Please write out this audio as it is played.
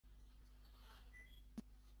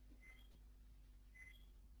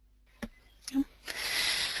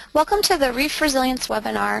Welcome to the Reef Resilience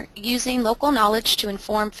webinar, Using Local Knowledge to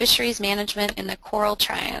Inform Fisheries Management in the Coral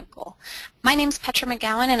Triangle. My name is Petra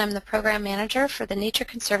McGowan and I'm the Program Manager for the Nature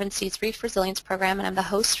Conservancy's Reef Resilience Program, and I'm the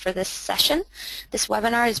host for this session. This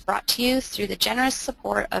webinar is brought to you through the generous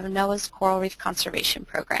support of NOAA's Coral Reef Conservation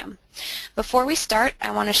Program. Before we start,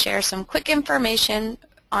 I want to share some quick information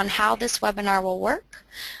on how this webinar will work.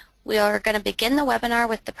 We are going to begin the webinar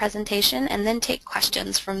with the presentation and then take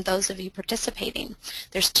questions from those of you participating.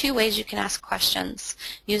 There's two ways you can ask questions.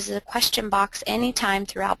 Use the question box anytime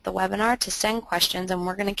throughout the webinar to send questions, and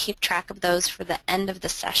we're going to keep track of those for the end of the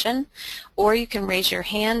session. Or you can raise your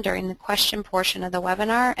hand during the question portion of the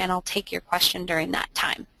webinar and I'll take your question during that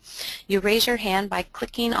time. You raise your hand by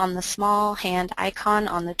clicking on the small hand icon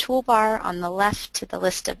on the toolbar on the left to the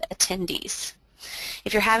list of attendees.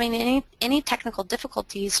 If you're having any technical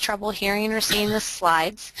difficulties, trouble hearing or seeing the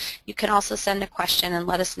slides, you can also send a question and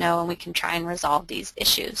let us know, and we can try and resolve these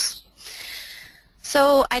issues.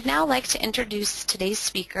 So I'd now like to introduce today's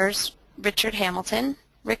speakers, Richard Hamilton.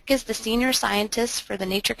 Rick is the Senior Scientist for the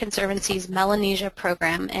Nature Conservancy's Melanesia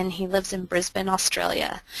program, and he lives in Brisbane,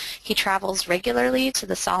 Australia. He travels regularly to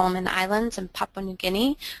the Solomon Islands and Papua New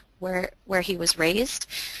Guinea, where he was raised.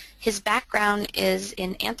 His background is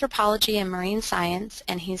in anthropology and marine science,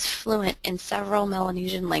 and he's fluent in several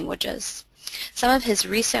Melanesian languages. Some of his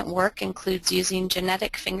recent work includes using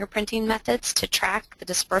genetic fingerprinting methods to track the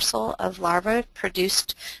dispersal of larvae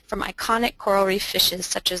produced from iconic coral reef fishes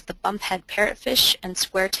such as the bumphead parrotfish and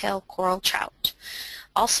square-tail coral trout.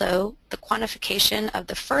 Also, the quantification of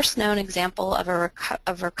the first known example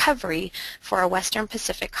of recovery for a Western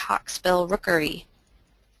Pacific hawksbill rookery.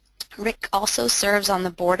 Rick also serves on the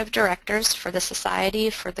board of directors for the Society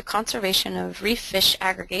for the Conservation of Reef Fish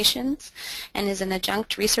Aggregations and is an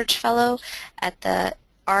adjunct research fellow at the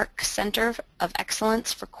ARC Center of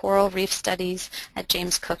Excellence for Coral Reef Studies at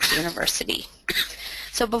James Cook University.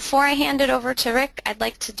 So before I hand it over to Rick, I'd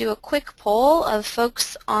like to do a quick poll of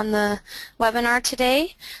folks on the webinar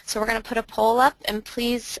today. So we're going to put a poll up, and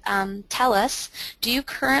please tell us, do you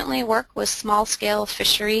currently work with small-scale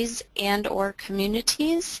fisheries and or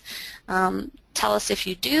communities? Tell us if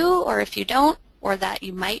you do or if you don't, or that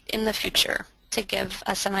you might in the future, to give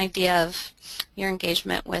us an idea of your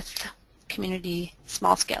engagement with community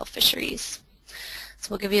small-scale fisheries. So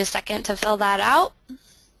we'll give you a second to fill that out.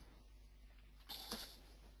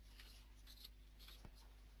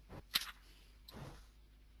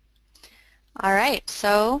 All right,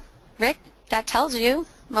 so Rick, that tells you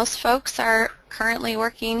most folks are currently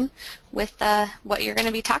working with what you're going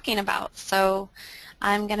to be talking about. So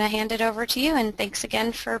I'm going to hand it over to you, and thanks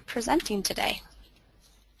again for presenting today.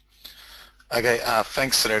 Okay,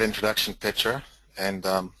 thanks for that introduction, Petra, and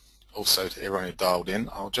also to everyone who dialed in.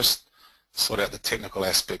 I'll just sort out the technical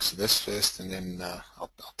aspects of this first, and then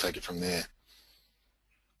I'll take it from there.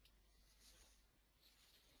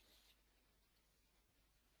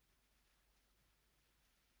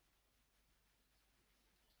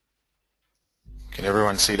 Can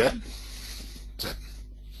everyone see that?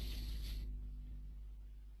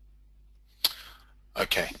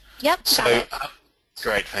 Okay. Yep. So,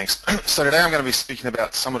 great, thanks. So today I'm going to be speaking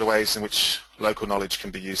about some of the ways in which local knowledge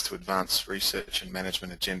can be used to advance research and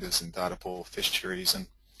management agendas in data poor fisheries. And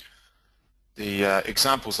the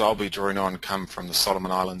examples I'll be drawing on come from the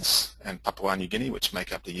Solomon Islands and Papua New Guinea, which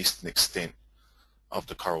make up the eastern extent of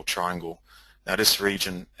the Coral Triangle. Now this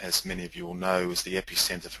region, as many of you will know, is the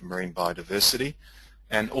epicenter for marine biodiversity,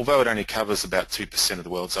 and although it only covers about 2% of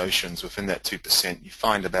the world's oceans, within that 2% you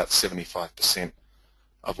find about 75%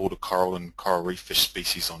 of all the coral and coral reef fish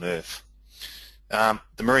species on Earth. The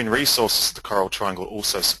marine resources of the Coral Triangle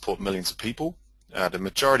also support millions of people, the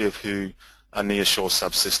majority of who are near-shore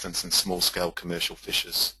subsistence and small-scale commercial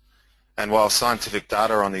fishers. And while scientific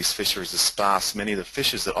data on these fisheries is sparse, many of the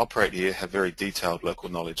fishers that operate here have very detailed local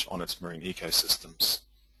knowledge on its marine ecosystems.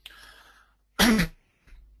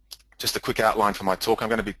 Just a quick outline for my talk. I'm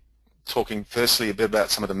going to be talking firstly a bit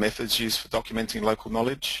about some of the methods used for documenting local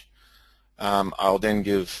knowledge. I'll then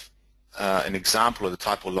give an example of the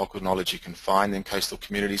type of local knowledge you can find in coastal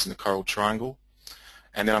communities in the Coral Triangle.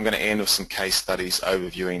 And then I'm going to end with some case studies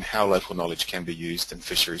overviewing how local knowledge can be used in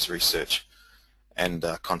fisheries research and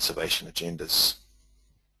conservation agendas.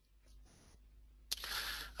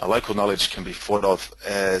 Local knowledge can be thought of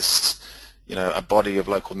as, you know, a body of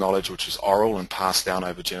local knowledge which is oral and passed down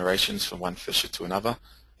over generations from one fisher to another.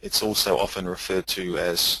 It's also often referred to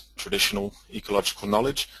as traditional ecological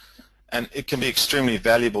knowledge, and it can be extremely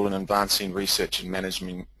valuable in advancing research and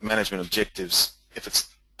management objectives if it's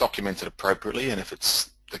documented appropriately and if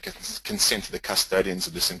it's the consent of the custodians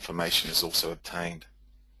of this information is also obtained.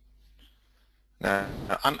 Now,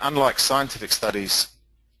 unlike scientific studies,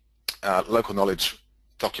 local knowledge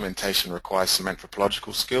documentation requires some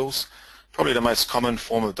anthropological skills. Probably the most common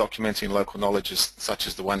form of documenting local knowledge is such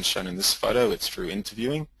as the one shown in this photo. It's through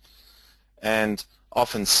interviewing, and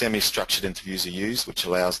often semi-structured interviews are used, which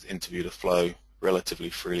allows the interview to flow relatively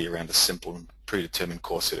freely around a simple and predetermined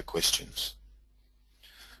core set of questions.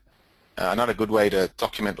 Another good way to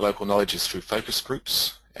document local knowledge is through focus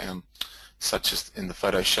groups, such as in the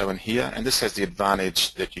photo shown here, and this has the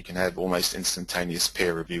advantage that you can have almost instantaneous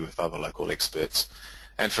peer review with other local experts.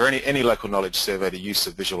 And for any local knowledge survey, the use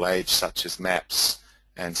of visual aids such as maps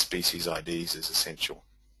and species IDs is essential.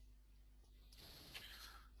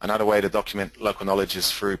 Another way to document local knowledge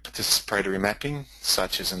is through participatory mapping,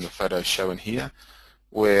 such as in the photo shown here,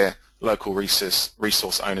 where local resource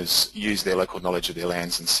owners use their local knowledge of their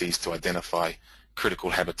lands and seas to identify critical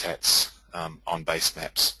habitats on base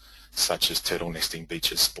maps, such as turtle nesting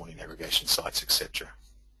beaches, spawning aggregation sites, etc.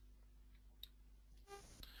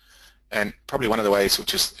 And probably one of the ways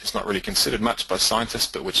which is not really considered much by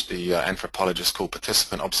scientists, but which the anthropologists call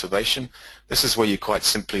participant observation. This is where you quite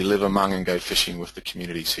simply live among and go fishing with the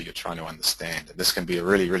communities who you're trying to understand. And this can be a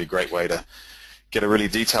really, really great way to get a really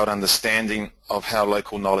detailed understanding of how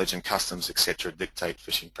local knowledge and customs, etc., dictate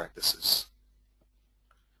fishing practices.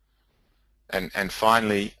 And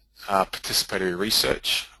finally, participatory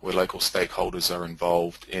research, where local stakeholders are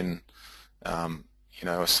involved in,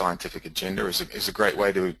 a scientific agenda, is a great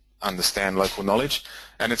way to understand local knowledge,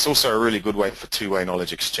 and it's also a really good way for two-way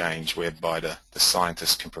knowledge exchange, whereby the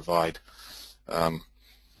scientists can provide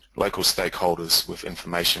local stakeholders with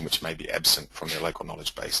information which may be absent from their local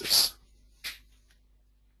knowledge bases.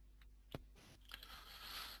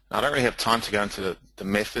 Now, I don't really have time to go into the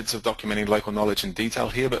methods of documenting local knowledge in detail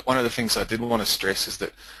here, but one of the things I did want to stress is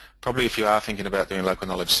that probably if you are thinking about doing local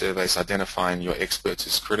knowledge surveys, identifying your experts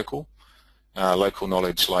is critical. Local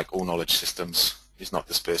knowledge, like all knowledge systems, is not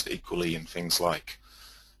dispersed equally in things like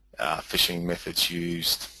fishing methods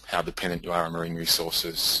used, how dependent you are on marine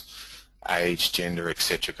resources, age, gender,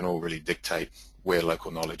 etc. can all really dictate where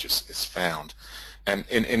local knowledge is found. And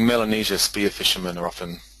in Melanesia, spear fishermen are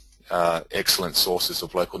often excellent sources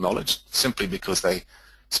of local knowledge, simply because they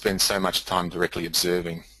spend so much time directly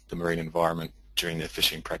observing the marine environment during their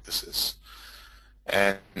fishing practices.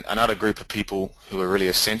 And another group of people who are really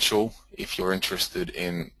essential if you're interested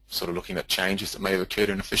in sort of looking at changes that may have occurred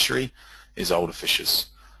in a fishery is older fishers.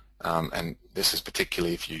 And this is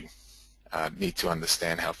particularly if you need to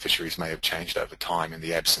understand how fisheries may have changed over time in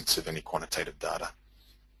the absence of any quantitative data.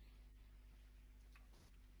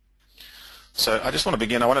 So I just want to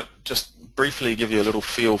begin. I want to just briefly give you a little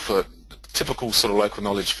feel for typical sort of local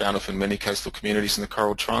knowledge found within many coastal communities in the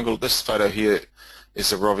Coral Triangle. This photo here is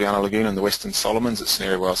the Roviana Lagoon in the Western Solomons. It's an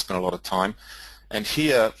area where I spent a lot of time. And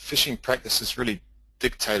here, fishing practice is really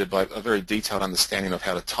dictated by a very detailed understanding of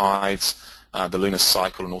how the tides, the lunar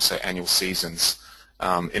cycle, and also annual seasons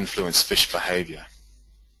influence fish behavior.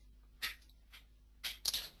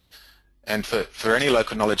 And for any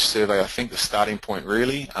local knowledge survey, I think the starting point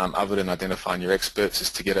really, other than identifying your experts,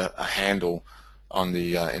 is to get a handle on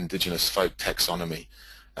the indigenous folk taxonomy.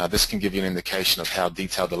 This can give you an indication of how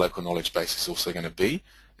detailed the local knowledge base is also going to be,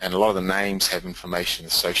 and a lot of the names have information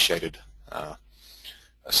associated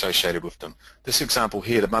with them. This example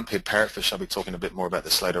here, the bumphead parrotfish, I'll be talking a bit more about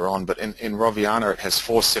this later on, but in Roviana it has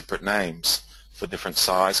 4 separate names for different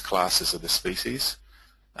size classes of the species,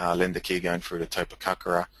 Lendikia going through to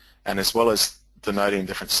Topakakara, and as well as denoting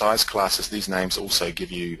different size classes, these names also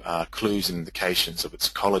give you clues and indications of its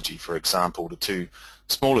ecology. For example, the 2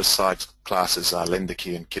 smallest size classes,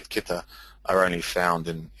 Lendikia and Kitkita, are only found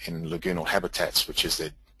in lagoonal habitats, which is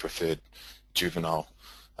their preferred juvenile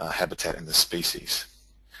habitat in the species.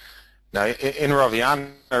 Now, in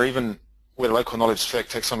Roviana, even where the local knowledge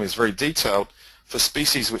taxonomy is very detailed, for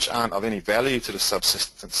species which aren't of any value to the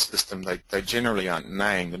subsistence system, they generally aren't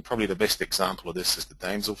named, and probably the best example of this is the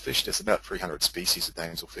damselfish. There's about 300 species of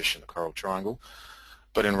damselfish in the Coral Triangle,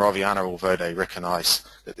 but in Roviana, although they recognise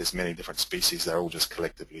that there's many different species, they're all just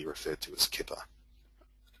collectively referred to as kipper.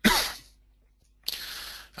 A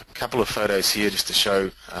couple of photos here just to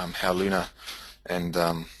show how lunar and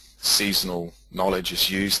seasonal knowledge is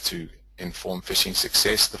used to inform fishing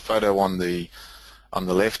success. The photo on the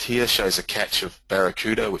left here shows a catch of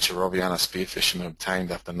barracuda, which a Roviana spear fisherman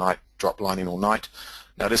obtained after night drop lining all night.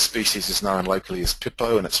 Now, this species is known locally as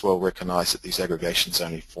pippo, and it's well recognised that these aggregations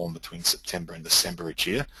only form between September and December each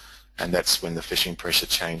year, and that's when the fishing pressure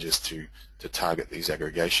changes to target these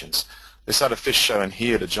aggregations. This other fish shown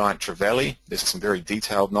here, the giant trevally, there's some very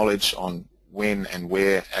detailed knowledge on when and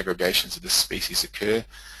where aggregations of this species occur.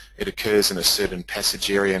 It occurs in a certain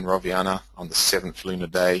passage area in Roviana on the 7th lunar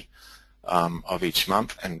day of each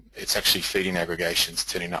month, and it's actually feeding aggregations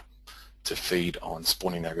turning up to feed on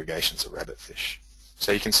spawning aggregations of rabbitfish.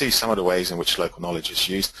 So you can see some of the ways in which local knowledge is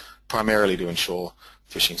used, primarily to ensure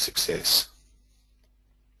fishing success.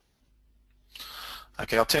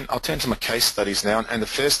 Okay, I'll turn to my case studies now, and the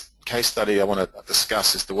first case study I want to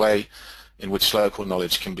discuss is the way in which local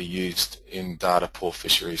knowledge can be used in data poor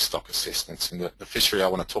fisheries stock assessments. And the fishery I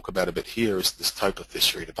want to talk about a bit here is this topa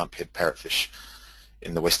fishery, the bumphead parrotfish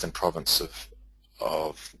in the western province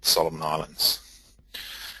of Solomon Islands.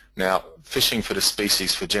 Now, fishing for the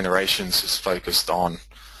species for generations is focused on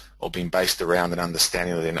or been based around an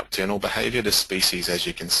understanding of their nocturnal behavior. This species, as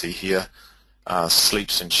you can see here,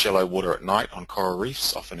 sleeps in shallow water at night on coral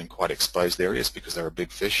reefs, often in quite exposed areas because they're a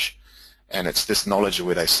big fish. And it's this knowledge of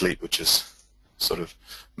where they sleep which has sort of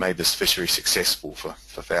made this fishery successful for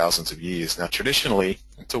thousands of years. Now, traditionally,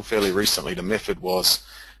 until fairly recently, the method was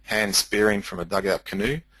hand spearing from a dugout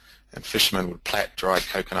canoe, and fishermen would plait dried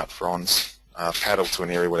coconut fronds, paddle to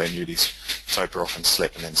an area where they knew these topa often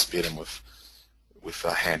slept, and then spear them with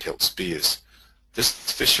handheld spears. This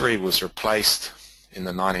fishery was replaced in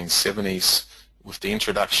the 1970s with the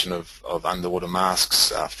introduction of underwater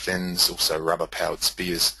masks, fins, also rubber-powered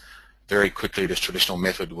spears. Very quickly, this traditional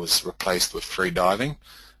method was replaced with free diving,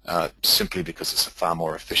 simply because it's a far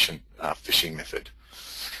more efficient fishing method.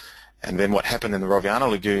 And then what happened in the Roviana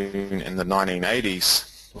Lagoon in the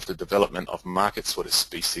 1980s with the development of markets for this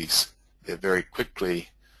species, very quickly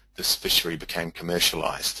this fishery became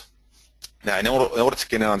commercialized. Now, in order to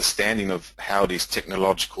get an understanding of how these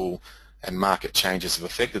technological and market changes have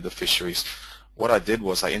affected the fisheries, what I did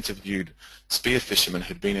was I interviewed spear fishermen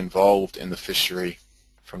who'd been involved in the fishery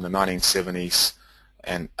from the 1970s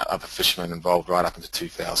and other fishermen involved right up into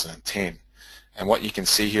 2010. And what you can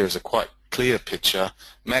see here is a quite clear picture.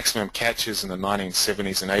 Maximum catches in the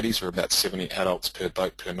 1970s and 80s were about 70 adults per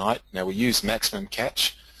boat per night. Now, we use maximum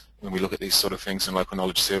catch when we look at these sort of things in local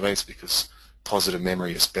knowledge surveys because positive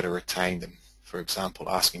memory is better retained than, for example,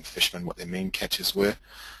 asking fishermen what their mean catches were.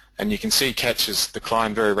 And you can see catches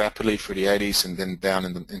decline very rapidly through the 80s and then down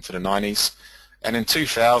into the 90s. And in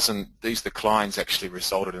 2000, these declines actually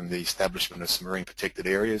resulted in the establishment of some marine protected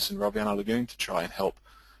areas in Roviana Lagoon to try and help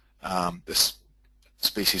this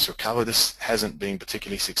species recover. This hasn't been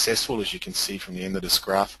particularly successful, as you can see from the end of this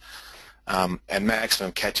graph. And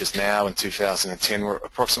maximum catches now in 2010 were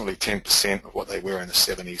approximately 10% of what they were in the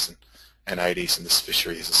 70s and 80s, and this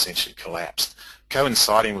fishery has essentially collapsed.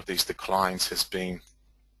 Coinciding with these declines has been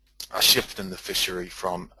a shift in the fishery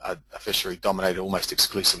from a fishery dominated almost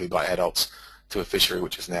exclusively by adults to a fishery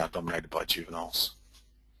which is now dominated by juveniles.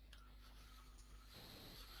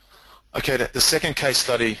 Okay, the second case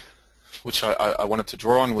study which I wanted to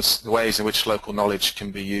draw on was the ways in which local knowledge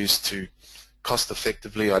can be used to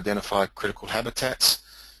cost-effectively identify critical habitats.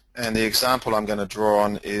 And the example I'm going to draw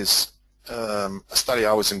on is a study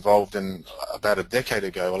I was involved in about a decade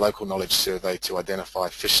ago, a local knowledge survey to identify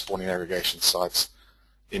fish spawning aggregation sites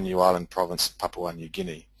in New Ireland province of Papua New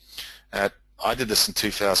Guinea. I did this in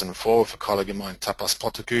 2004 with a colleague of mine, Tapas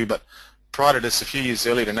Potoku, but prior to this, a few years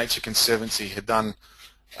earlier, the Nature Conservancy had done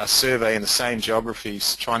a survey in the same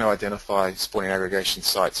geographies trying to identify spawning aggregation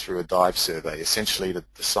sites through a dive survey. Essentially, the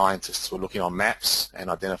scientists were looking on maps and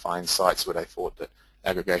identifying sites where they thought that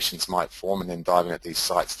aggregations might form and then diving at these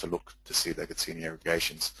sites to look to see if they could see any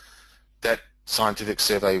aggregations. That scientific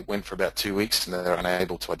survey went for about 2 weeks and they were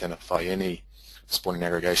unable to identify any spawning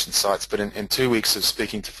aggregation sites. But in 2 weeks of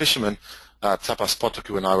speaking to fishermen, Tapas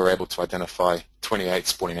Potoku and I were able to identify 28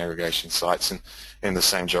 spawning aggregation sites in the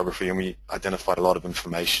same geography, and we identified a lot of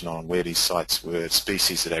information on where these sites were,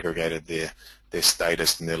 species that aggregated their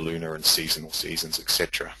status and their lunar and seasonal seasons,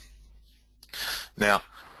 etc. Now,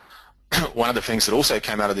 one of the things that also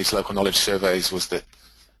came out of these local knowledge surveys was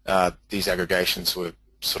that these aggregations were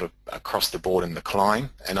sort of across the board in decline,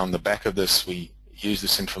 and on the back of this we used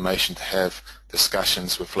this information to have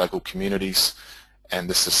discussions with local communities, and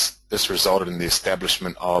this resulted in the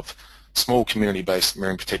establishment of small community-based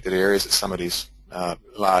marine protected areas at some of these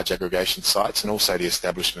large aggregation sites, and also the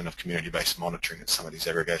establishment of community-based monitoring at some of these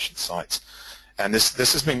aggregation sites. And this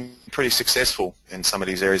has been pretty successful in some of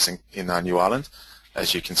these areas in New Ireland.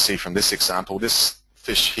 As you can see from this example, this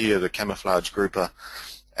fish here, the camouflage grouper,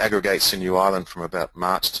 aggregates in New Ireland from about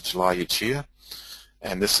March to July each year,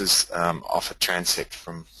 and this is off a transect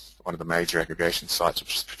from one of the major aggregation sites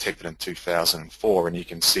which was protected in 2004, and you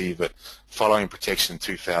can see that following protection in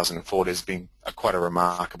 2004 there's been quite a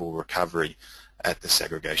remarkable recovery at this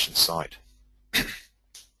aggregation site.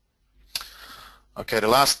 Okay, the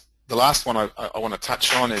last one I want to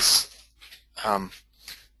touch on is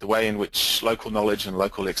the way in which local knowledge and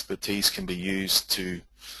local expertise can be used to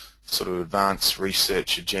sort of advance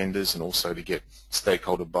research agendas and also to get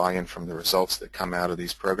stakeholder buy-in from the results that come out of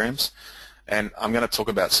these programs. And I'm going to talk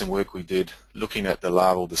about some work we did looking at the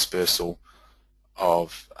larval dispersal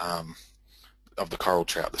of the coral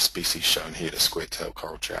trout, the species shown here, the square-tailed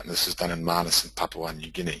coral trout, and this is done in Manus in Papua New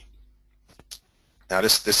Guinea. Now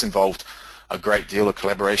this involved a great deal of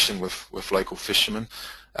collaboration with local fishermen.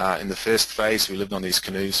 In the first phase we lived on these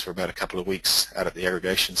canoes for about a couple of weeks out at the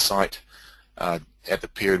aggregation site at the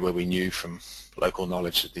period where we knew from local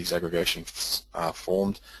knowledge that these aggregations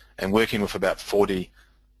formed, and working with about 40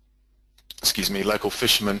 local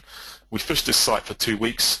fishermen. We fished this site for 2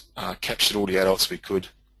 weeks, captured all the adults we could,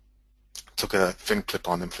 took a fin clip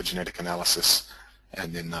on them for genetic analysis,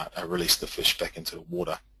 and then released the fish back into the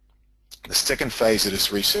water. The second phase of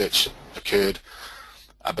this research occurred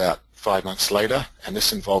about 5 months later, and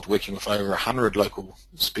this involved working with over 100 local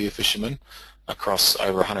spear fishermen across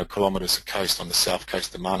over 100 kilometres of coast on the south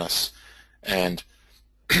coast of Manus. And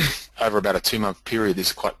over about a 2-month period,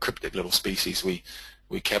 these are quite cryptic little species.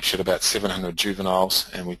 We captured about 700 juveniles,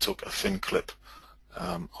 and we took a fin clip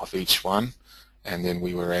of each one, and then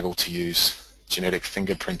we were able to use genetic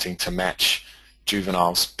fingerprinting to match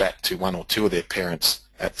juveniles back to one or two of their parents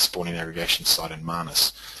at the spawning aggregation site in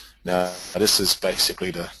Manus. Now this is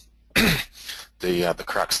basically the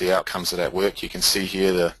crux, the outcomes of that work. You can see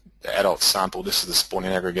here the adult sample. This is the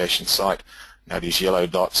spawning aggregation site. Now these yellow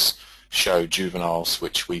dots show juveniles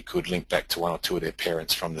which we could link back to one or two of their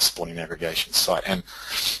parents from the spawning aggregation site. And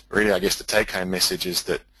really, I guess the take-home message is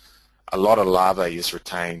that a lot of larvae is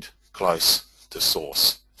retained close to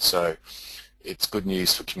source. So it's good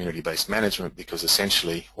news for community-based management, because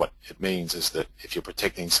essentially what it means is that if you're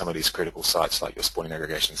protecting some of these critical sites like your spawning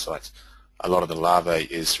aggregation sites, a lot of the larvae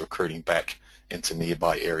is recruiting back into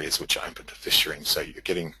nearby areas which are open to fishing. So you're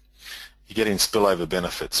getting spillover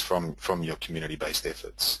benefits from your community-based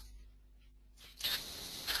efforts.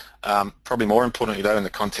 Probably more importantly, though, in the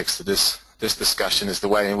context of this discussion is the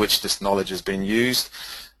way in which this knowledge has been used.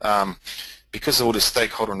 Because of all this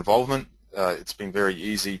stakeholder involvement, it's been very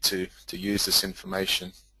easy to use this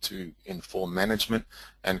information to inform management,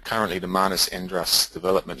 and currently the Manus NDRUS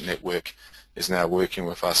development network is now working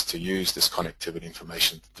with us to use this connectivity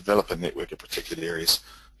information to develop a network of protected areas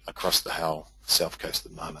across the whole south coast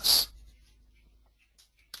of Manus.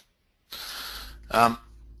 I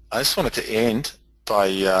just wanted to end by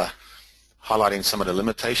highlighting some of the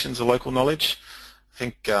limitations of local knowledge. I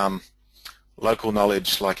think local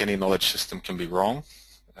knowledge, like any knowledge system, can be wrong,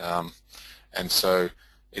 and so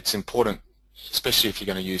it's important, especially if you're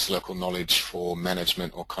going to use local knowledge for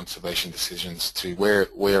management or conservation decisions, to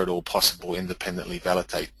where at all possible independently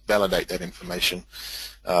validate that information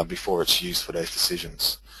before it's used for those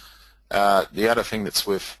decisions. The other thing that's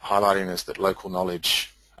worth highlighting is that local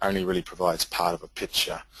knowledge only really provides part of a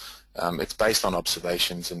picture. It's based on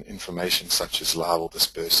observations, and information such as larval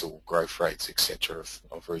dispersal, growth rates, etc.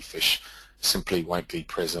 of reef fish simply won't be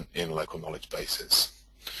present in local knowledge bases.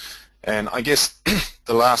 And I guess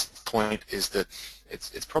the last point is that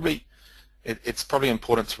it's probably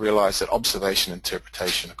important to realize that observation and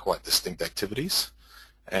interpretation are quite distinct activities.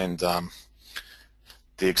 And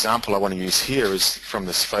the example I want to use here is from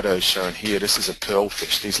this photo shown here. This is a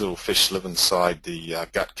pearlfish. These little fish live inside the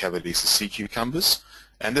gut cavities of sea cucumbers.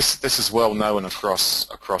 And this is well known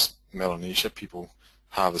across Melanesia. People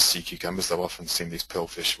harvest sea cucumbers. They've often seen these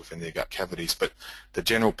pearlfish within their gut cavities. But the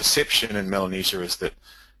general perception in Melanesia is that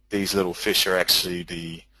these little fish are actually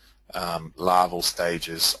the larval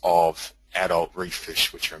stages of adult reef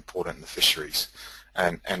fish, which are important in the fisheries.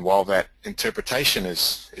 And while that interpretation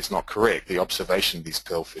is not correct, the observation of these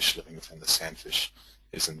pearlfish living within the sandfish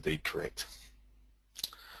is indeed correct.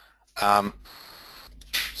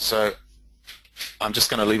 So I'm just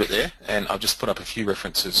going to leave it there, and I'll just put up a few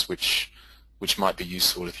references which might be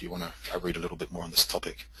useful if you want to read a little bit more on this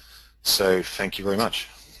topic. So thank you very much.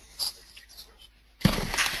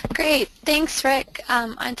 Great, thanks Rick.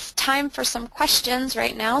 It's time for some questions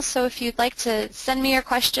right now, so if you'd like to send me your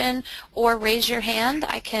question or raise your hand,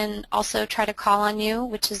 I can also try to call on you,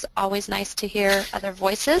 which is always nice to hear other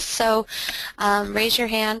voices. So raise your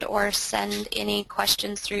hand or send any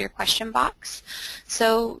questions through your question box.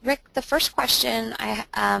 So Rick, the first question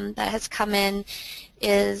that has come in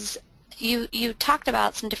is, you talked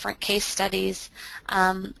about some different case studies,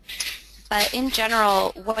 but in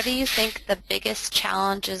general, what do you think the biggest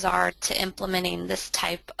challenges are to implementing this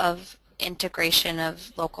type of integration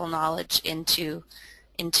of local knowledge into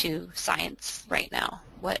science right now?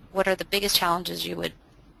 What are the biggest challenges you would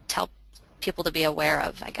tell people to be aware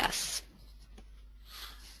of, I guess?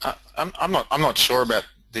 I'm not sure about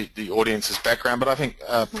the audience's background, but I think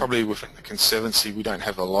probably within the Conservancy we don't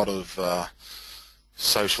have a lot of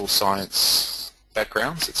social science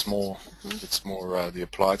backgrounds. It's more the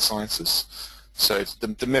applied sciences. So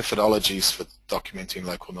the methodologies for documenting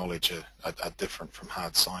local knowledge are different from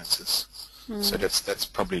hard sciences. So that's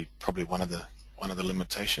probably one of the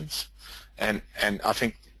limitations, and I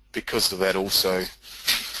think because of that also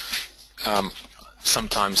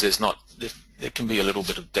sometimes there can be a little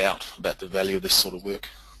bit of doubt about the value of this sort of work.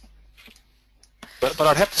 But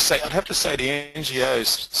I'd have to say the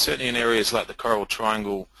NGOs, certainly in areas like the Coral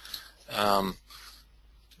Triangle,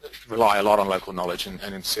 rely a lot on local knowledge, and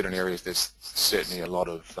in certain areas there's certainly a lot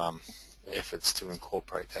of efforts to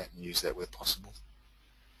incorporate that and use that where possible.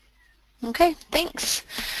 Okay, thanks.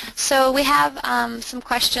 So we have some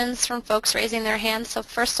questions from folks raising their hands. So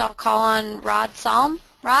first I'll call on Rod Salm.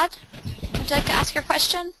 Rod, would you like to ask your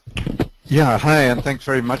question? Yeah, hi, and thanks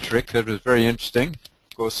very much, Rick. That was very interesting.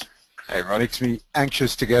 Of course, Hey, Rod. makes me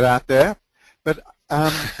anxious to get out there. But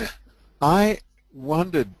I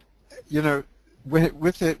wondered, you know,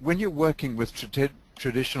 when you're working with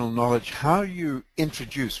traditional knowledge, how you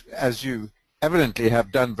introduce, as you evidently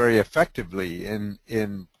have done very effectively in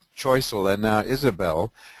Choiseul and now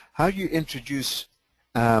Isabel, how you introduce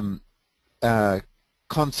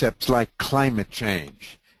concepts like climate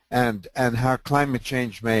change and how climate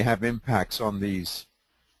change may have impacts on these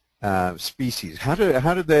species. How does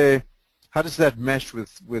that mesh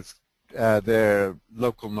with their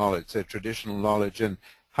local knowledge, their traditional knowledge, and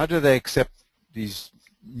how do they accept these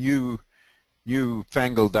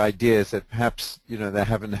newfangled ideas that perhaps they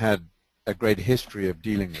haven't had a great history of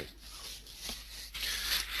dealing with?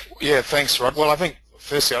 Yeah, thanks, Rod. Well, I think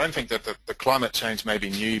firstly, I don't think that the climate change may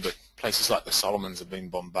be new, but places like the Solomons have been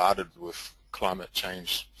bombarded with climate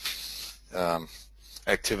change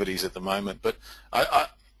activities at the moment. But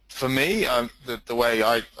for me, the way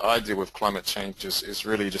I deal with climate change is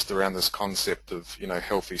really just around this concept of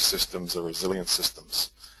healthy systems or resilient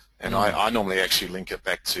systems, and I normally actually link it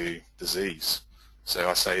back to disease. So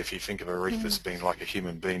I say if you think of a reef as being like a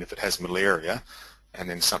human being, if it has malaria, and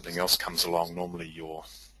then something else comes along, normally you're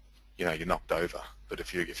knocked over. But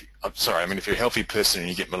if you're a healthy person and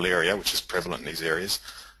you get malaria, which is prevalent in these areas,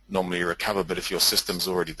 normally you recover. But if your system's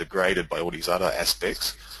already degraded by all these other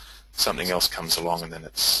aspects, something else comes along, and then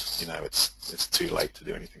it's too late to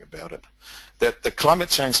do anything about it. The climate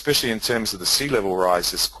change, especially in terms of the sea level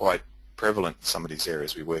rise, is quite prevalent in some of these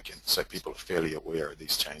areas we work in. So people are fairly aware of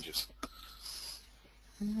these changes.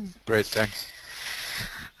 Great, thanks.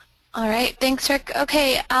 All right, thanks, Rick.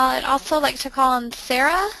 Okay, I'd also like to call on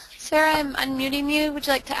Sarah. Sarah, I'm unmuting you. Would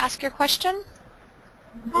you like to ask your question?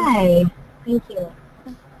 Hi, thank you.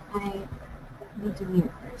 I need to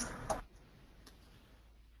mute first.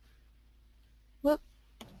 Whoop.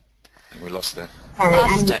 We lost that. Sorry,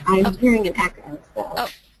 I'm Oh. hearing an echo. So. Oh,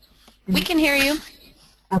 we can hear you.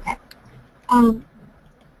 Okay. I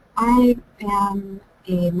am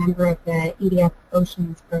a member of the EDF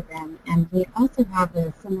Oceans program, and we also have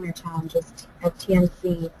a similar challenge at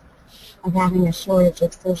TNC of having a shortage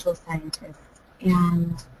of social scientists.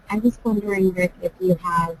 And I was wondering, Rick, if you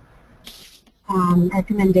have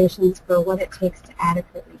recommendations for what it takes to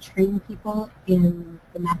adequately train people in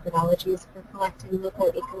the methodologies for collecting local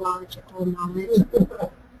ecological knowledge,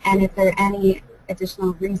 and if there are any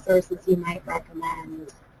additional resources you might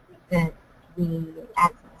recommend that we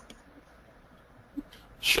access.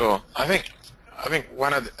 Sure. I think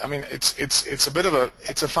it's a bit of a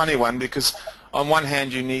funny one, because on one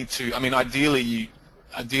hand you need to,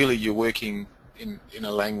 ideally you're working in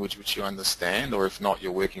a language which you understand, or if not,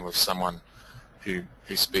 you're working with someone who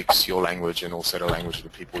speaks your language and also the language of the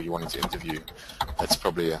people you're wanting to interview. That's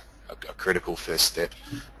probably a critical first step.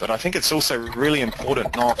 But I think it's also really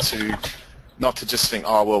important not to just think,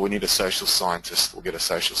 oh well, we need a social scientist, we'll get a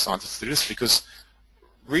social scientist to do this, because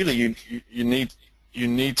really you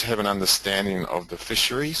need to have an understanding of the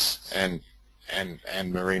fisheries and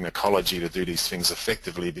marine ecology to do these things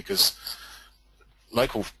effectively, because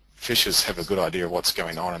local fishers have a good idea of what's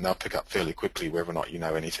going on, and they'll pick up fairly quickly whether or not you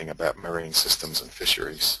know anything about marine systems and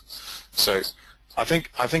fisheries. So I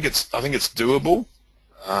think it's doable.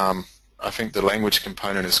 I think the language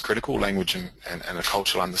component is critical. Language and a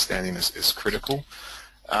cultural understanding is critical.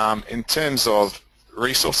 In terms of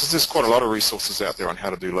resources, there's quite a lot of resources out there on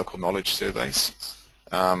how to do local knowledge surveys.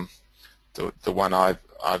 The one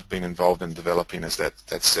I've been involved in developing is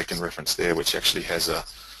that second reference there, which actually has a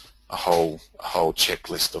whole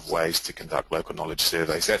checklist of ways to conduct local knowledge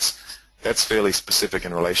surveys. That's fairly specific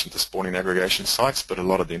in relation to spawning aggregation sites, but a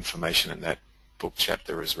lot of the information in that book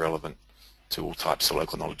chapter is relevant to all types of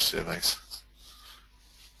local knowledge surveys.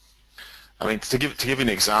 I mean, to give you an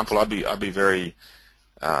example, I'd be very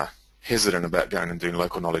hesitant about going and doing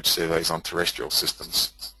local knowledge surveys on terrestrial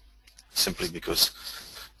systems, simply because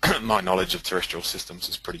my knowledge of terrestrial systems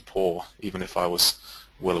is pretty poor, even if I was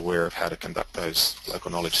well aware of how to conduct those local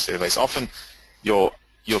knowledge surveys. Often you're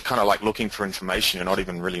kind of like looking for information, you're not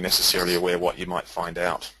even really necessarily aware what you might find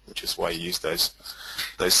out, which is why you use those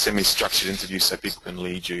semi-structured interviews so people can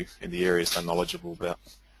lead you in the areas they're knowledgeable about.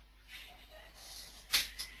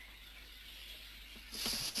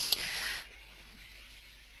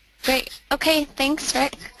 Great. Okay, thanks,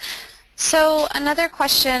 Rick. So another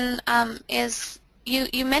question is,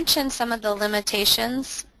 you mentioned some of the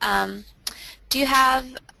limitations. Do you have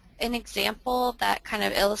an example that kind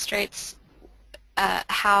of illustrates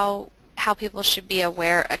how people should be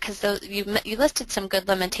aware? Because you listed some good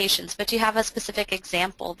limitations, but do you have a specific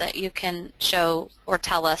example that you can show or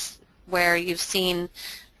tell us where you've seen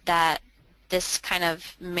that this kind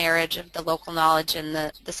of marriage of the local knowledge and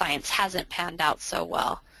the science hasn't panned out so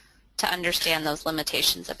well, to understand those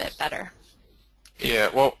limitations a bit better? Yeah,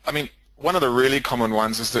 well, I mean, one of the really common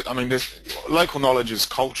ones is that, I mean, local knowledge is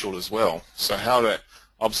cultural as well, so how that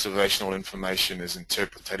observational information is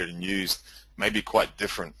interpreted and used may be quite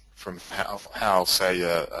different from how say,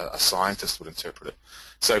 a scientist would interpret it.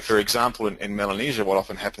 So, for example, in Melanesia, what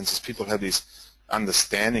often happens is people have these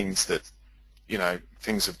understandings that, you know,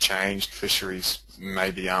 things have changed, fisheries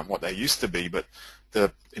maybe aren't what they used to be, but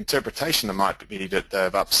the interpretation might be that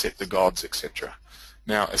they've upset the gods, etc.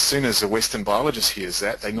 Now, as soon as a Western biologist hears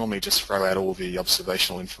that, they normally just throw out all the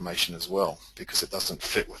observational information as well, because it doesn't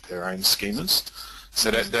fit with their own schemas. So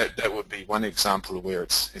that would be one example of where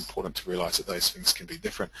it's important to realize that those things can be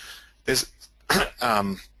different. There's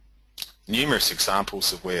numerous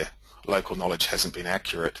examples of where local knowledge hasn't been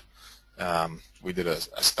accurate. We did a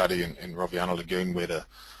study in Roviana Lagoon where the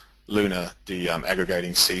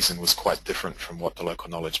aggregating season was quite different from what the local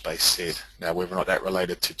knowledge base said. Now, whether or not that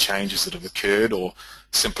related to changes that have occurred or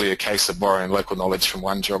simply a case of borrowing local knowledge from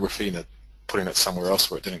one geography and putting it somewhere else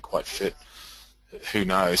where it didn't quite fit, who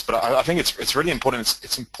knows? But I think it's really important.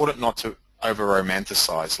 It's important not to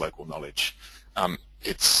over-romanticize local knowledge.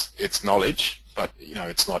 It's knowledge, but you know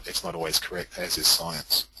it's not always correct, as is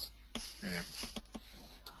science. Yeah.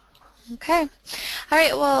 Okay. All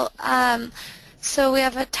right. Well, so we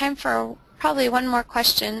have time for probably one more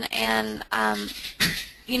question, and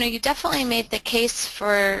you know, you definitely made the case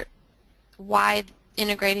for why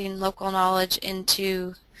integrating local knowledge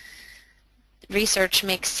into research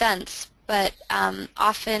makes sense, but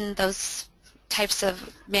often those types of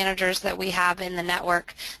managers that we have in the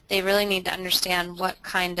network, they really need to understand what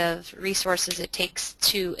kind of resources it takes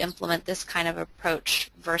to implement this kind of approach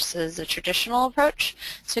versus a traditional approach.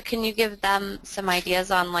 So can you give them some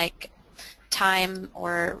ideas on like time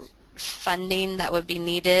or funding that would be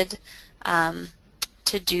needed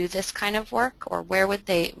to do this kind of work, or where would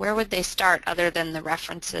they start other than the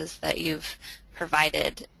references that you've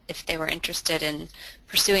provided if they were interested in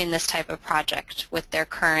pursuing this type of project with their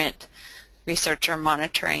current research or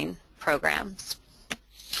monitoring programs?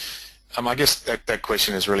 I guess that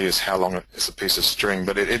question is really how long is a piece of string,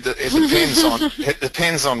 but it depends on it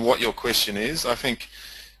depends on what your question is. I think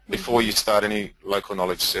before you start any local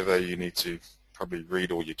knowledge survey, you need to probably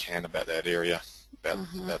read all you can about that area, about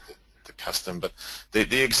the custom. But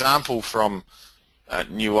the example from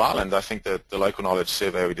New Ireland, I think that the local knowledge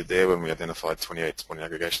survey we did there when we identified 28 spawning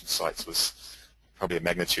aggregation sites was probably a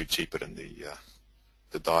magnitude cheaper than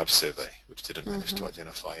the dive survey, which didn't manage to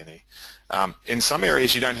identify any. In some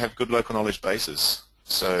areas you don't have good local knowledge bases,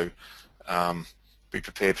 so be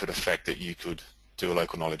prepared for the fact that you could do a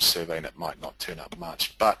local knowledge survey and it might not turn up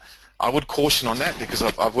much. But I would caution on that, because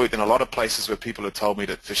I've worked in a lot of places where people have told me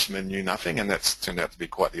that fishermen knew nothing, and that's turned out to be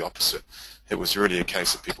quite the opposite. It was really a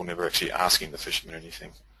case of people never actually asking the fishermen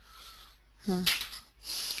anything.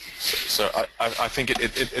 So I think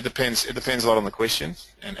it depends. It depends a lot on the question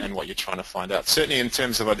and what you're trying to find out. Certainly in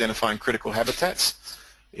terms of identifying critical habitats,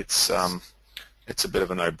 it's a bit of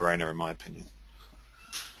a no-brainer in my opinion.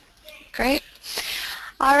 Great.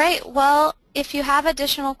 All right. Well, if you have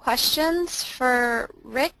additional questions for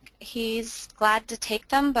Rick, he's glad to take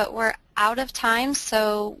them, but we're out of time,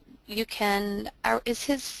 so you can. Is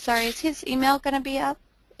his email going to be up?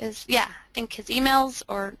 Yeah, I think his emails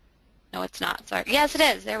or No, it's not. Sorry. Yes, it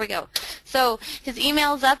is. There we go. So his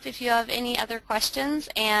email's up if you have any other questions,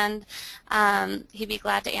 and he'd be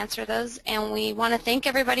glad to answer those. And we want to thank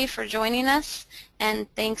everybody for joining us,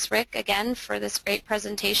 and thanks, Rick, again for this great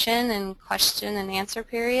presentation and question and answer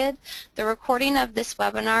period. The recording of this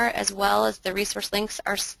webinar as well as the resource links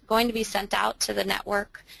are going to be sent out to the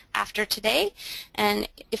network after today. And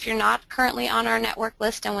if you're not currently on our network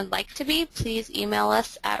list and would like to be, please email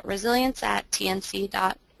us at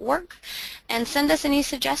resilience@tnc.org and send us any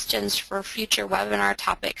suggestions for future webinar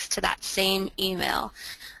topics to that same email.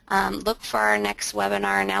 Look for our next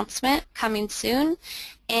webinar announcement coming soon,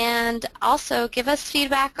 and also give us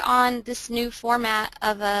feedback on this new format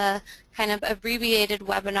of a kind of abbreviated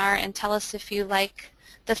webinar, and tell us if you like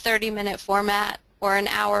the 30-minute format or an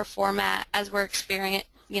hour format, as we're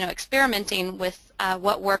experimenting with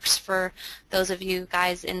what works for those of you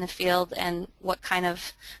guys in the field and what kind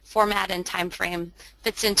of format and time frame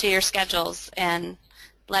fits into your schedules, and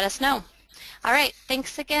let us know. All right,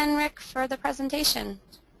 thanks again, Rick, for the presentation.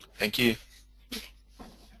 Thank you.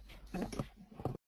 Okay.